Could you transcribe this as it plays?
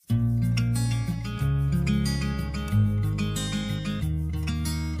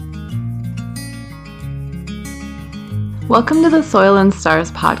Welcome to the Soil and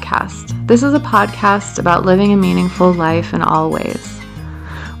Stars podcast. This is a podcast about living a meaningful life in all ways.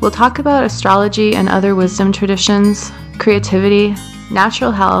 We'll talk about astrology and other wisdom traditions, creativity,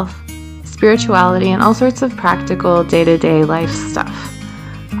 natural health, spirituality, and all sorts of practical day-to-day life stuff.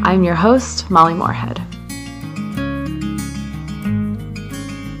 I'm your host, Molly Moorhead.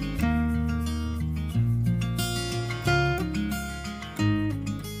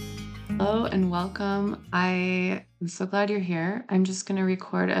 Hello and welcome. I am so glad you're here. I'm just going to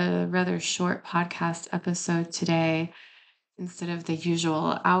record a rather short podcast episode today instead of the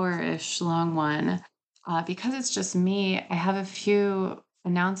usual hour-ish long one. Because it's just me, I have a few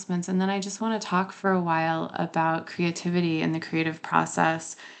announcements, and then I just want to talk for a while about creativity and the creative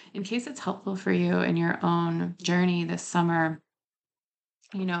process in case it's helpful for you in your own journey this summer,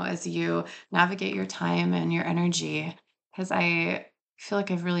 as you navigate your time and your energy. Because I feel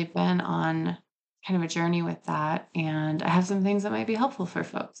like I've really been on kind of a journey with that, and I have some things that might be helpful for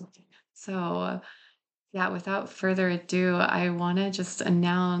folks. So, yeah, without further ado, I want to just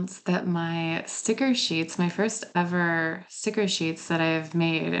announce that my sticker sheets, my first ever sticker sheets that I've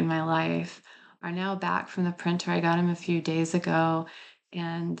made in my life, are now back from the printer. I got them a few days ago,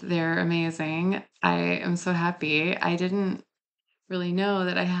 and they're amazing. I am so happy. I didn't really know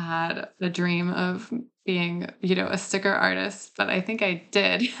that I had a dream of being, a sticker artist, but I think I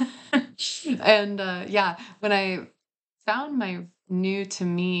did. And yeah, when I found my new to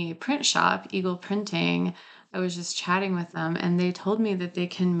me print shop, Eagle Printing, I was just chatting with them and they told me that they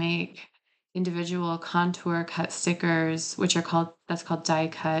can make individual contour cut stickers, that's called die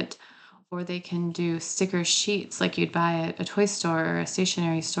cut, or they can do sticker sheets like you'd buy at a toy store or a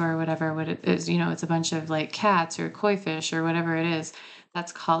stationery store or whatever. What it is, it's a bunch of like cats or koi fish or whatever it is.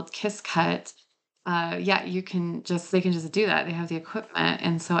 That's called Kiss Cut. Yeah, they can just do that. They have the equipment.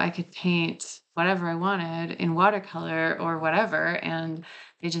 And so I could paint whatever I wanted in watercolor or whatever. And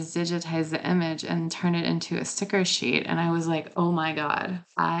they just digitize the image and turn it into a sticker sheet. And I was like, oh my God,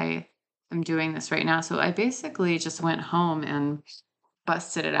 I am doing this right now. So I basically just went home and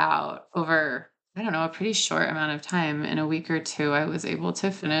busted it out over, I don't know, a pretty short amount of time. In a week or two, I was able to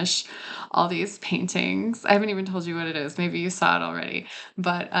finish all these paintings. I haven't even told you what it is. Maybe you saw it already,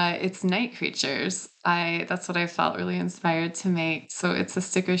 but it's night creatures. That's what I felt really inspired to make. So it's a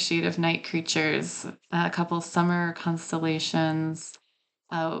sticker sheet of night creatures, a couple summer constellations,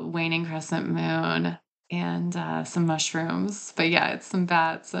 a waning crescent moon, and some mushrooms. But yeah, it's some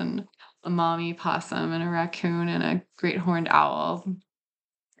bats and a mommy possum and a raccoon and a great horned owl,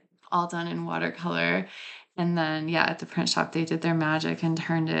 all done in watercolor. And then, yeah, at the print shop, they did their magic and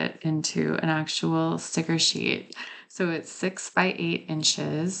turned it into an actual sticker sheet. So it's 6 by 8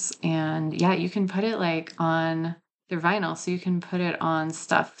 inches. And yeah, you can put it like on their vinyl. So you can put it on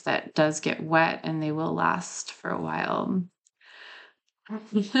stuff that does get wet and they will last for a while.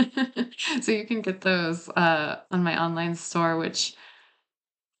 So you can get those on my online store, which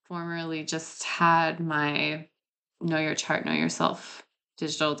formerly just had my Know Your Chart, Know Yourself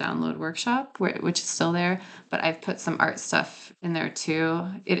digital download workshop, which is still there, but I've put some art stuff in there too.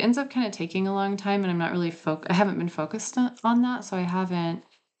 It ends up kind of taking a long time, and I'm not really I haven't been focused on that, so I haven't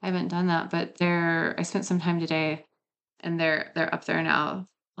done that. But I spent some time today, and they're up there now.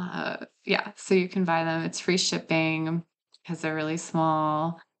 Yeah, so you can buy them. It's free shipping because they're really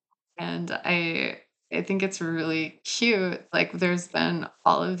small, and I think it's really cute. Like there's been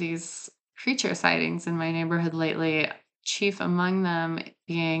all of these creature sightings in my neighborhood lately, chief among them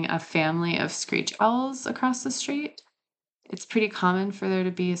being a family of screech owls across the street. It's pretty common for there to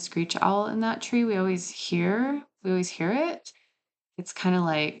be a screech owl in that tree. We always hear it. It's kind of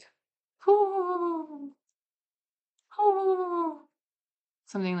like "Hoo, hoo,"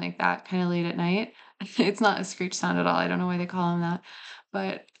 something like that, kind of late at night. It's not a screech sound at all. I don't know why they call them that.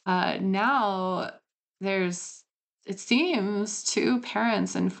 But now there's, it seems, two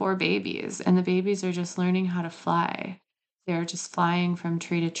parents and four babies, and the babies are just learning how to fly. They're just flying from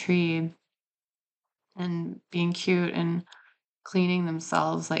tree to tree and being cute and cleaning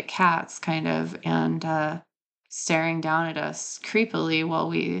themselves like cats, kind of, and staring down at us creepily while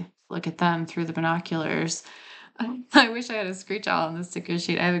we look at them through the binoculars. I wish I had a screech owl on the sticker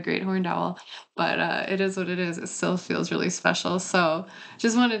sheet. I have a great horned owl, but it is what it is. It still feels really special. So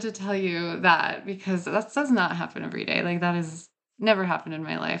just wanted to tell you that because that does not happen every day. Like that has never happened in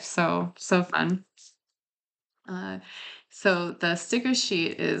my life. So fun. Uh, so the sticker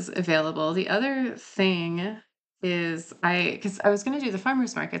sheet is available. The other thing is because I was going to do the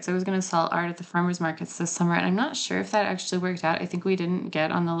farmers markets. I was going to sell art at the farmers markets this summer, and I'm not sure if that actually worked out. I think we didn't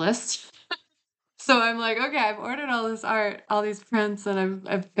get on the list. So I'm like, okay, I've ordered all this art, all these prints, and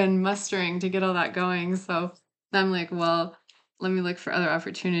I've been mustering to get all that going. So I'm like, well, let me look for other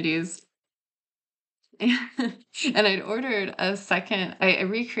opportunities. And I'd ordered a second, I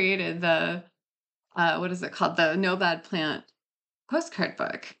recreated the, what is it called? The No Bad Plant postcard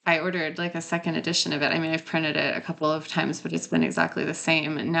book. I ordered like a second edition of it. I mean, I've printed it a couple of times, but it's been exactly the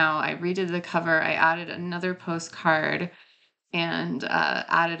same. And now I redid the cover. I added another postcard and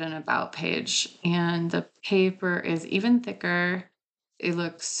added an about page. And the paper is even thicker. It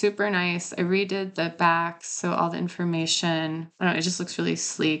looks super nice. I redid the back, so all the information, I don't know, it just looks really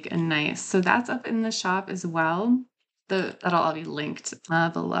sleek and nice. So that's up in the shop as well. That'll all be linked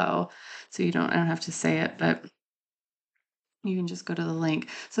below, so I don't have to say it, but you can just go to the link.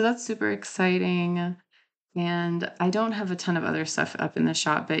 So that's super exciting. And I don't have a ton of other stuff up in the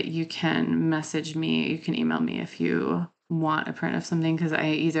shop, but you can message me, you can email me if you want a print of something, because I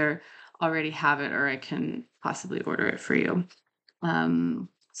either already have it or I can possibly order it for you.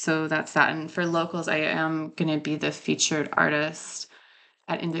 So that's that. And for locals, I am going to be the featured artist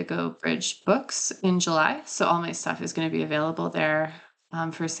at Indigo Bridge Books in July. So all my stuff is going to be available there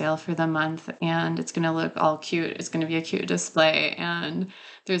for sale for the month, and it's going to look all cute. It's going to be a cute display, and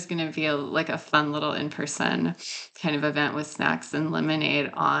there's going to be like a fun little in-person kind of event with snacks and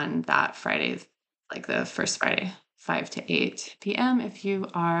lemonade on that Friday, like the first Friday, 5 to 8 p.m. if you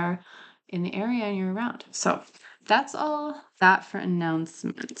are in the area and you're around. So that's all that for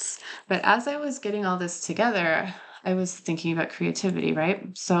announcements. But as I was getting all this together, I was thinking about creativity,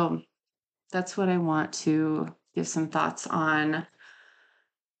 right? So that's what I want to give some thoughts on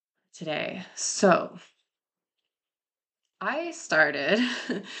today. So I started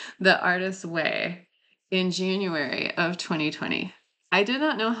the Artist Way in January of 2020. I did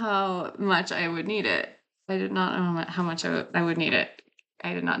not know how much I would need it. I did not know how much I would need it.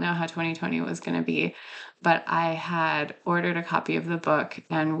 I did not know how 2020 was going to be, but I had ordered a copy of the book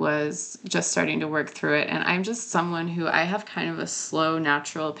and was just starting to work through it. And I'm just someone who I have kind of a slow,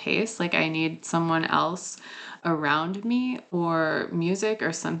 natural pace. Like I need someone else around me or music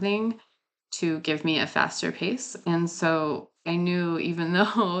or something to give me a faster pace. And so I knew, even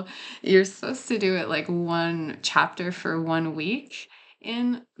though you're supposed to do it like one chapter for 1 week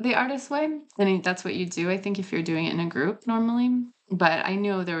in the artist way, I mean, that's what you do, I think, if you're doing it in a group normally. But I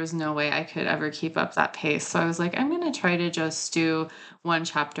knew there was no way I could ever keep up that pace. So I was like, I'm going to try to just do one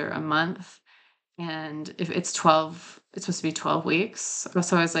chapter a month. And if it's 12, it's supposed to be 12 weeks.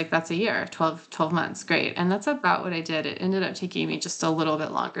 So I was like, that's a year, 12 months. Great. And that's about what I did. It ended up taking me just a little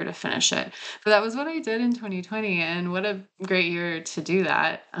bit longer to finish it. But that was what I did in 2020. And what a great year to do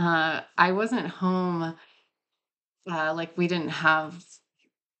that. I wasn't home. Like we didn't have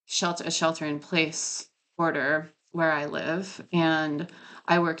a shelter in place order where I live. And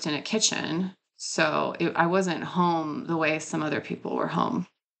I worked in a kitchen. So I wasn't home the way some other people were home.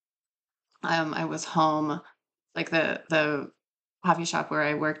 I was home, like the coffee shop where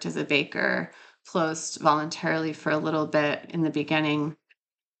I worked as a baker closed voluntarily for a little bit in the beginning,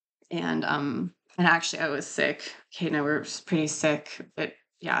 and actually I was sick. Kate and I were pretty sick, but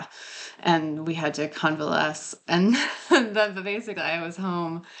yeah, and we had to convalesce, and but basically I was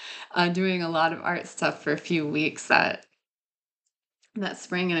home doing a lot of art stuff for a few weeks that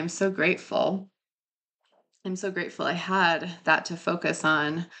spring, and I'm so grateful I had that to focus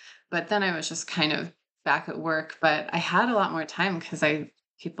on. But then I was just kind of back at work, but I had a lot more time because I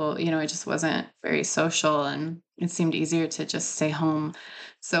just wasn't very social and it seemed easier to just stay home.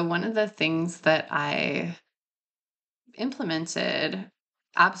 So one of the things that I implemented,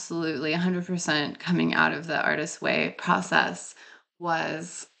 absolutely 100% coming out of the Artist Way process,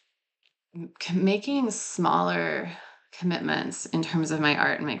 was making smaller commitments in terms of my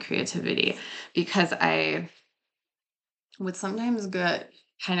art and my creativity, because I would sometimes get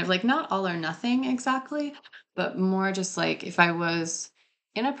kind of like not all or nothing exactly, but more just like if I was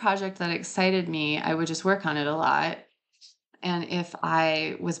in a project that excited me, I would just work on it a lot. And if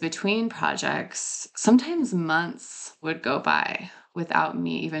I was between projects, sometimes months would go by without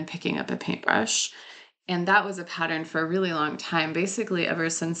me even picking up a paintbrush. And that was a pattern for a really long time, basically ever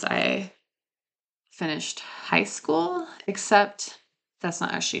since I finished high school, except that's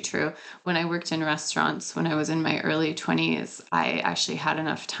not actually true. When I worked in restaurants when I was in my early 20s, I actually had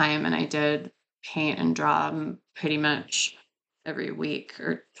enough time and I did paint and draw pretty much every week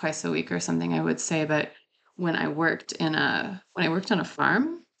or twice a week or something, I would say. But when I worked on a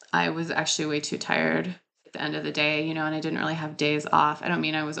farm, I was actually way too tired at the end of the day, and I didn't really have days off. I don't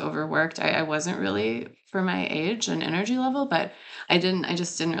mean I was overworked. I wasn't really for my age and energy level, but I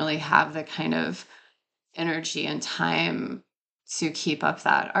just didn't really have the kind of energy and time to keep up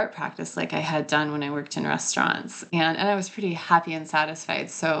that art practice like I had done when I worked in restaurants. And I was pretty happy and satisfied,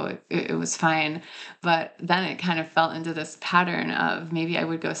 so it was fine. But then it kind of fell into this pattern of maybe I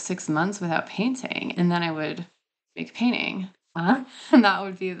would go 6 months without painting, and then I would make painting. And that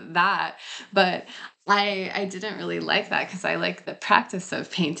would be that. But I didn't really like that because I like the practice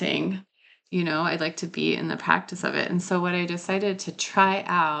of painting. I'd like to be in the practice of it. And so what I decided to try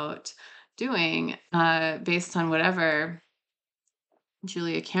out doing, based on whatever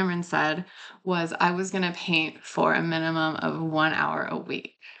Julia Cameron said, was I was going to paint for a minimum of 1 hour a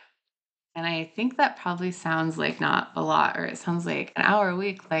week. And I think that probably sounds like not a lot, or it sounds like an hour a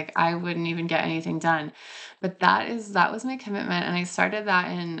week, like I wouldn't even get anything done. But that was my commitment. And I started that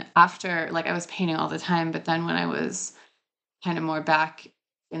in after, like, I was painting all the time, but then when I was kind of more back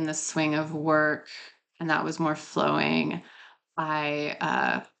in the swing of work and that was more flowing,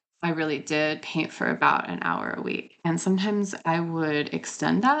 I I really did paint for about an hour a week. And sometimes I would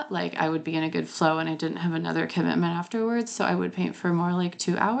extend that. Like I would be in a good flow and I didn't have another commitment afterwards. So I would paint for more like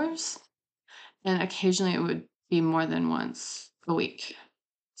 2 hours. And occasionally it would be more than once a week.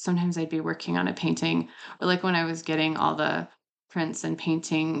 Sometimes I'd be working on a painting, or like when I was getting all the prints and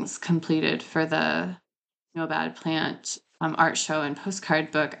paintings completed for the No Bad Plant art show and postcard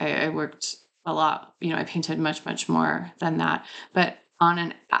book, I worked a lot. I painted much, much more than that. But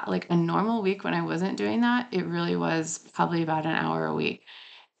on like a normal week when I wasn't doing that, it really was probably about an hour a week.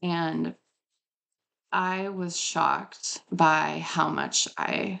 And I was shocked by how much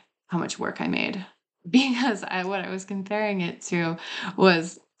work I made because what I was comparing it to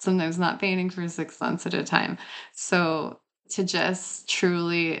was sometimes not painting for 6 months at a time. So to just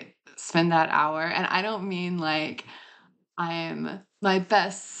truly spend that hour, and I don't mean like I'm my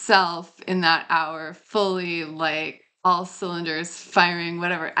best self in that hour, fully like all cylinders firing,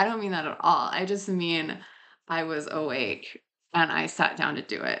 whatever. I don't mean that at all. I just mean I was awake and I sat down to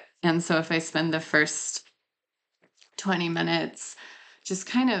do it. And so if I spend the first 20 minutes just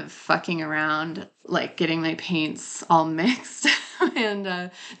kind of fucking around, like getting my paints all mixed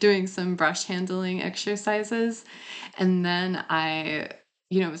and doing some brush handling exercises. And then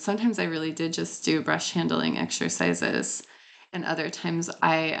sometimes I really did just do brush handling exercises. And other times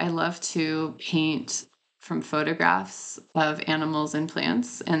I love to paint from photographs of animals and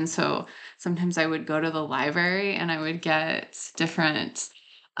plants. And so sometimes I would go to the library and I would get different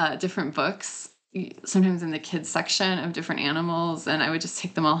books, sometimes in the kids section of different animals, and I would just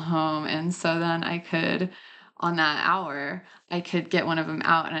take them all home. And so then on that hour, I could get one of them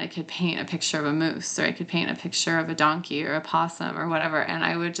out and I could paint a picture of a moose, or I could paint a picture of a donkey or a possum or whatever. And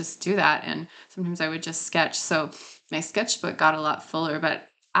I would just do that. And sometimes I would just sketch. So my sketchbook got a lot fuller, but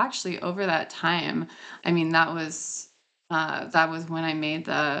actually over that time, I mean, that was when I made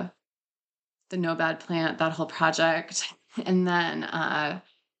the No Bad Plant, that whole project. And then,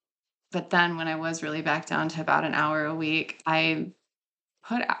 but then when I was really back down to about an hour a week, I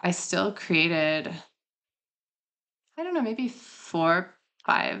still created, I don't know, maybe 4,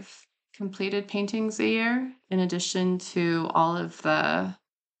 5 completed paintings a year, in addition to all of the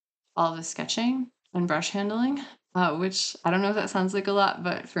sketching and brush handling, which I don't know if that sounds like a lot,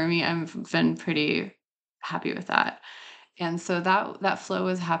 but for me, I've been pretty happy with that. And so that flow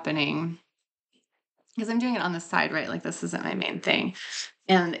was happening because I'm doing it on the side, right? Like this isn't my main thing.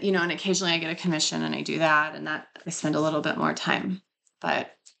 And occasionally I get a commission and I do that, and that I spend a little bit more time.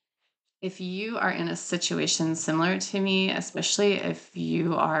 But if you are in a situation similar to me, especially if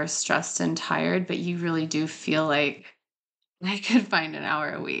you are stressed and tired, but you really do feel like I could find an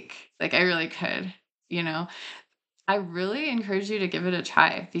hour a week, like I really could, you know, I really encourage you to give it a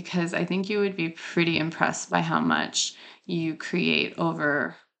try because I think you would be pretty impressed by how much you create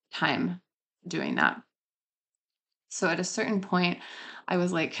over time doing that. So at a certain point, I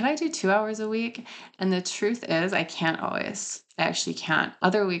was like, could I do 2 hours a week? And the truth is, I can't always. I actually can't.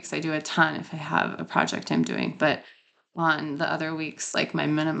 Other weeks, I do a ton if I have a project I'm doing. But on the other weeks, like my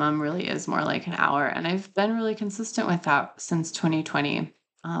minimum really is more like an hour. And I've been really consistent with that since 2020.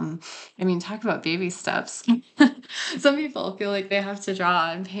 Um, I mean, talk about baby steps. Some people feel like they have to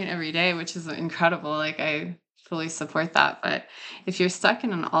draw and paint every day, which is incredible. Like, I fully support that. But if you're stuck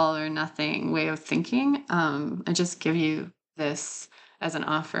in an all or nothing way of thinking, I just give you this as an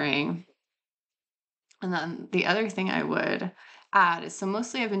offering. And then the other thing I would add is, so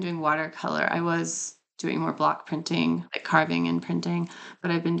mostly I've been doing watercolor. I was doing more block printing, like carving and printing,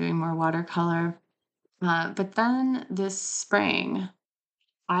 but I've been doing more watercolor. But then this spring,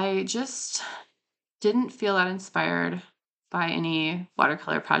 I just didn't feel that inspired by any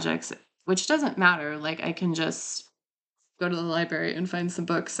watercolor projects, which doesn't matter. Like I can just go to the library and find some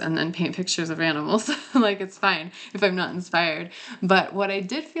books and then paint pictures of animals. Like it's fine if I'm not inspired. But what I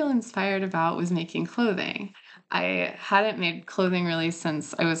did feel inspired about was making clothing. I hadn't made clothing really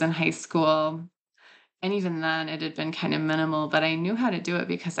since I was in high school. And even then, it had been kind of minimal, but I knew how to do it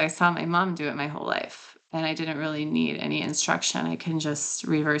because I saw my mom do it my whole life. And I didn't really need any instruction. I can just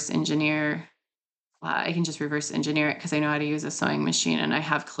reverse engineer it because I know how to use a sewing machine and I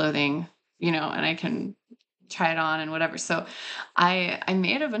have clothing, and I can try it on and whatever. So I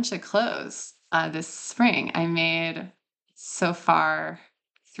made a bunch of clothes this spring. I made so far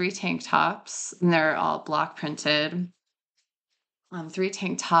 3 tank tops, and they're all block printed. 3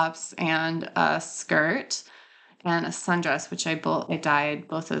 tank tops and a skirt and a sundress, which I dyed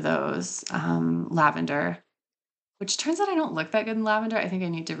both of those lavender. Which turns out I don't look that good in lavender. I think I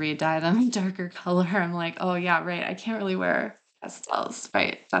need to re-dye them a darker color. I'm like, oh yeah, right. I can't really wear pastels,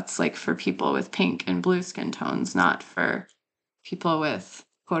 right? That's like for people with pink and blue skin tones, not for people with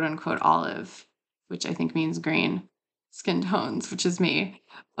quote unquote olive, which I think means green skin tones, which is me.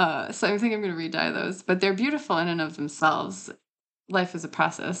 So I think I'm going to re-dye those, but they're beautiful in and of themselves. Life is a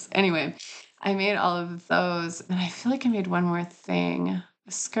process. Anyway, I made all of those, and I feel like I made one more thing: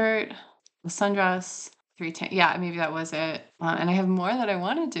 a skirt, a sundress, yeah, maybe that was it. And I have more that I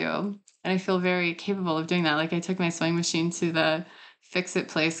want to do, and I feel very capable of doing that. Like I took my sewing machine to the fix it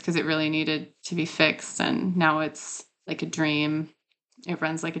place because it really needed to be fixed, and now it's like a dream. It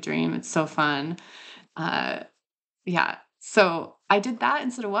runs like a dream. It's so fun. Uh, yeah. So I did that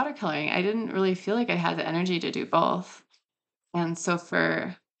instead of watercoloring. I didn't really feel like I had the energy to do both. And so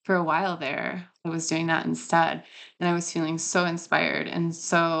for a while there, I was doing that instead, and I was feeling so inspired, and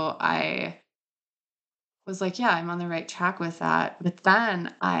so I was like, "Yeah, I'm on the right track with that." But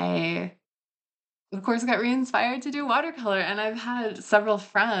then I, of course, got re-inspired to do watercolor, and I've had several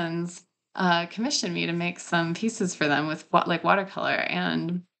friends, commission me to make some pieces for them with watercolor,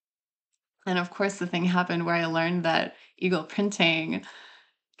 and of course, the thing happened where I learned that Eagle Printing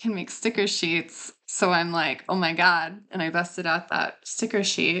can make sticker sheets, so I'm like, "Oh my god," and I busted out that sticker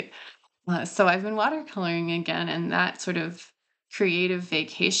sheet. So I've been watercoloring again, and that sort of creative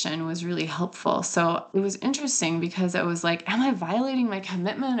vacation was really helpful. So it was interesting because I was like, am I violating my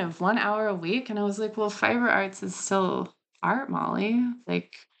commitment of 1 hour a week? And I was like, well, fiber arts is still art, Molly.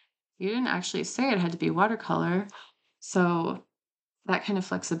 Like, you didn't actually say it had to be watercolor. So that kind of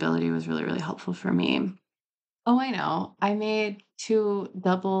flexibility was really, really helpful for me. Oh, I know. I made two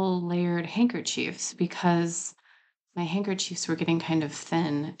double layered handkerchiefs because my handkerchiefs were getting kind of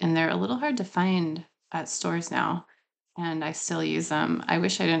thin, and they're a little hard to find at stores now, and I still use them. I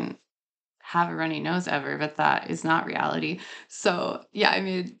wish I didn't have a runny nose ever, but that is not reality. So, yeah, I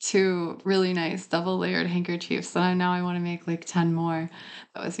made 2 really nice double layered handkerchiefs, and now I wanna make, like, 10 more.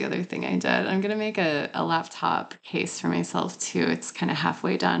 That was the other thing I did. I'm gonna make a laptop case for myself too. It's kinda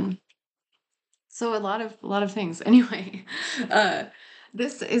halfway done. So a lot of things. Anyway, uh,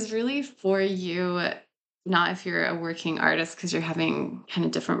 this is really for you, not if you're a working artist because you're having kind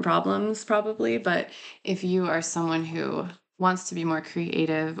of different problems probably, but if you are someone who wants to be more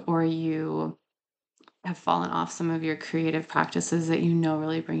creative or you have fallen off some of your creative practices that you know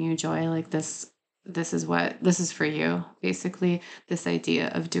really bring you joy, like this is for you. Basically, this idea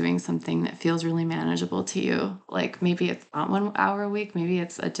of doing something that feels really manageable to you. Like maybe it's not 1 hour a week, maybe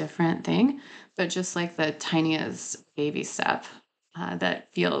it's a different thing, but just like the tiniest baby step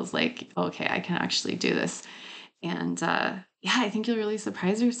that feels like, okay, I can actually do this. And yeah, I think you'll really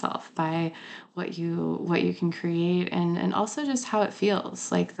surprise yourself by what you can create, and also just how it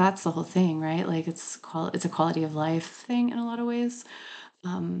feels. Like that's the whole thing, right? Like it's a quality of life thing in a lot of ways.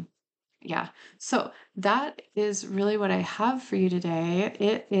 Um, yeah. So that is really what I have for you today.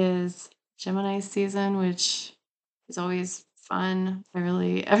 It is Gemini season, which is always fun.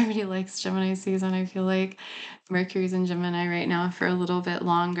 Everybody likes Gemini season, I feel like. Mercury's in Gemini right now for a little bit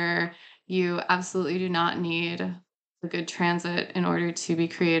longer. You absolutely do not need a good transit in order to be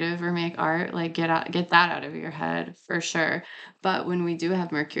creative or make art. Like get that out of your head for sure. But when we do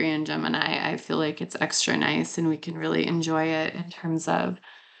have Mercury in Gemini, I feel like it's extra nice and we can really enjoy it in terms of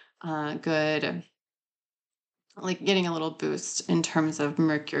good, like getting a little boost in terms of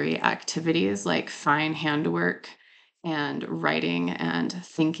Mercury activities like fine handwork and writing and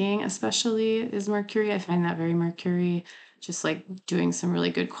thinking, especially is Mercury. I find that very Mercury, just like doing some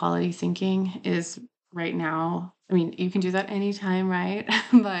really good quality thinking is right now. I mean, you can do that anytime, right?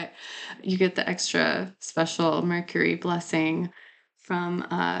 But you get the extra special Mercury blessing from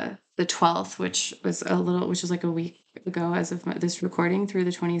the 12th, which was like a week ago as of this recording through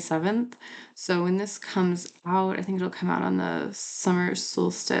the 27th. So when this comes out, I think it'll come out on the summer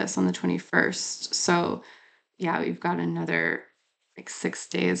solstice on the 21st. So yeah, we've got another like 6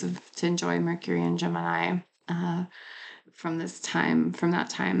 days to enjoy Mercury and Gemini uh, from that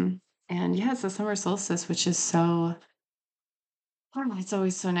time. And yeah, it's the summer solstice, which is so, I don't know, it's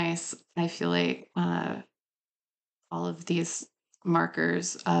always so nice. I feel like all of these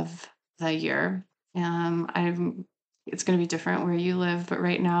markers of the year. I'm It's going to be different where you live, but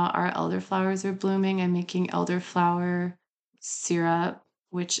right now our elderflowers are blooming. I'm making elderflower syrup,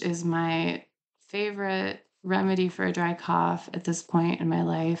 which is my favorite remedy for a dry cough at this point in my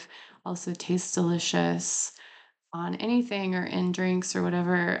life. Also tastes delicious on anything or in drinks or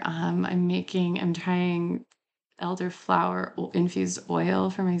whatever. I'm trying elderflower infused oil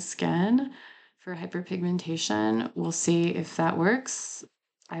for my skin for hyperpigmentation. We'll see if that works.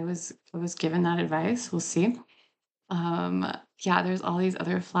 I was given that advice. We'll see. Um, yeah, there's all these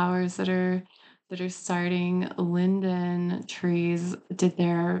other flowers that are starting. Linden trees did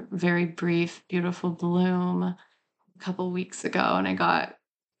their very brief, beautiful bloom couple weeks ago, and I got,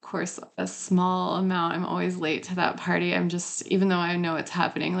 of course, a small amount. I'm always late to that party. I'm just, even though I know it's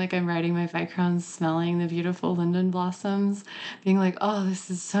happening, like I'm riding my bike around smelling the beautiful linden blossoms, being like, oh, this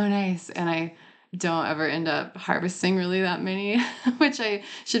is so nice. And I don't ever end up harvesting really that many, which I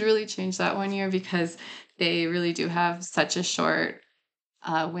should really change that one year because they really do have such a short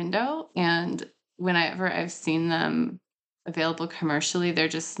window. And whenever I've seen them available commercially, they're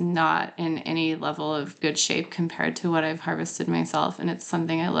just not in any level of good shape compared to what I've harvested myself. And it's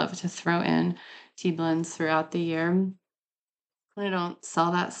something I love to throw in tea blends throughout the year. I don't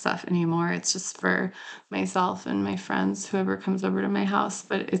sell that stuff anymore. It's just for myself and my friends, whoever comes over to my house.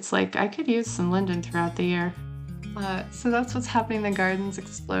 But it's like I could use some linden throughout the year. So that's what's happening. The garden's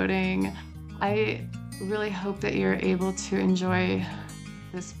exploding. I really hope that you're able to enjoy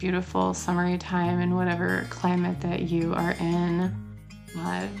this beautiful summery time in whatever climate that you are in.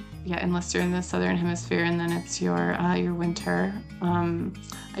 Uh, yeah, unless you're in the southern hemisphere, and then it's your winter.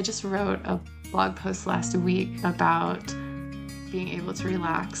 I just wrote a blog post last week about being able to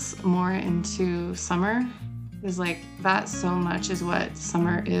relax more into summer. Is like that so much is what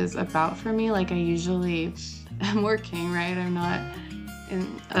summer is about for me. Like I usually am working, right? I'm not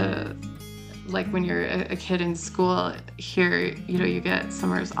in like when you're a kid in school here, you get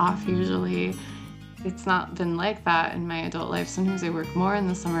summers off usually. It's not been like that in my adult life. Sometimes I work more in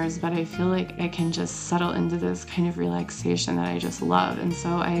the summers, but I feel like I can just settle into this kind of relaxation that I just love. And so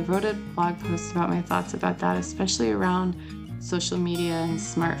I wrote a blog post about my thoughts about that, especially around social media and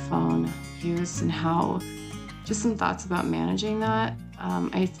smartphone use and how just some thoughts about managing that.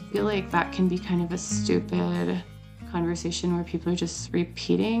 I feel like that can be kind of a stupid conversation where people are just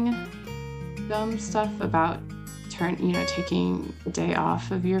repeating dumb stuff about taking a day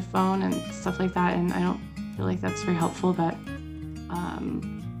off of your phone and stuff like that. And I don't feel like that's very helpful, but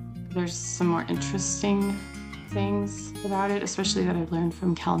there's some more interesting things about it, especially that I've learned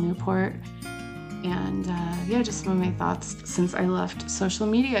from Cal Newport. And yeah, just some of my thoughts since I left social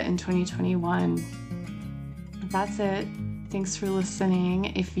media in 2021. That's it. Thanks for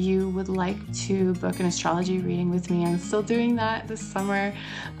listening. If you would like to book an astrology reading with me, I'm still doing that this summer.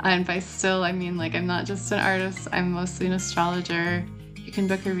 And by still, I mean like I'm not just an artist, I'm mostly an astrologer. You can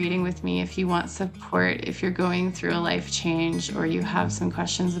book a reading with me if you want support, if you're going through a life change or you have some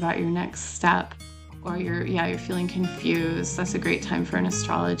questions about your next step or you're feeling confused. That's a great time for an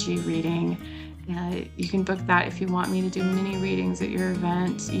astrology reading. You can book that if you want me to do mini readings at your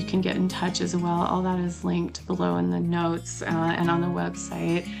event. You can get in touch as well. All that is linked below in the notes and on the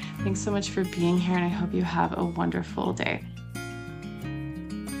website. Thanks so much for being here, and I hope you have a wonderful day.